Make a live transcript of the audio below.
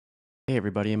Hey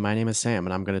everybody, my name is Sam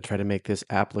and I'm going to try to make this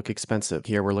app look expensive.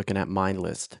 Here we're looking at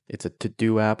Mindlist. It's a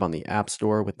to-do app on the App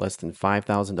Store with less than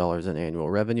 $5,000 in annual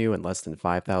revenue and less than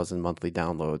 5,000 monthly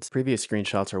downloads. Previous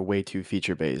screenshots are way too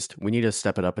feature-based. We need to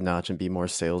step it up a notch and be more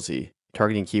salesy,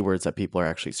 targeting keywords that people are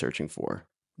actually searching for.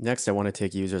 Next, I want to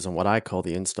take users on what I call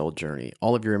the install journey.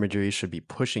 All of your imagery should be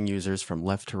pushing users from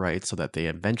left to right so that they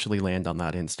eventually land on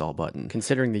that install button.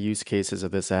 Considering the use cases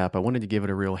of this app, I wanted to give it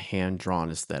a real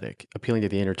hand-drawn aesthetic, appealing to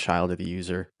the inner child of the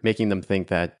user, making them think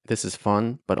that this is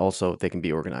fun, but also they can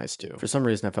be organized too. For some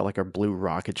reason, I felt like our blue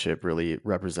rocket ship really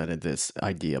represented this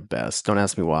idea best. Don't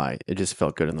ask me why, it just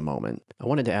felt good in the moment. I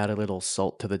wanted to add a little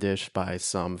salt to the dish by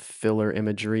some filler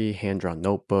imagery, hand-drawn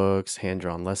notebooks,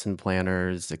 hand-drawn lesson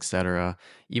planners, etc.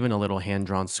 Even a little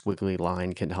hand-drawn squiggly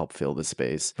line can help fill the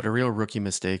space. But a real rookie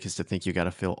mistake is to think you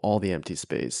gotta fill all the empty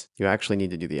space. You actually need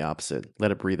to do the opposite.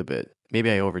 Let it breathe a bit.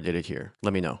 Maybe I overdid it here.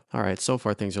 Let me know. Alright, so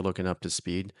far things are looking up to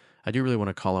speed. I do really want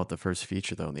to call out the first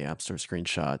feature though in the App Store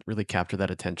screenshot. Really capture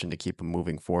that attention to keep them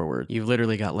moving forward. You've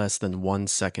literally got less than 1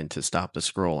 second to stop the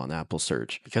scroll on Apple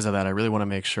search. Because of that, I really want to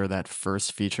make sure that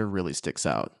first feature really sticks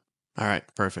out.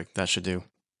 Alright, perfect. That should do.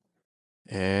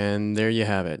 And there you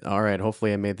have it. All right,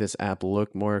 hopefully I made this app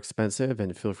look more expensive,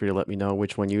 and feel free to let me know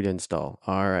which one you'd install.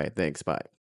 All right, thanks. Bye.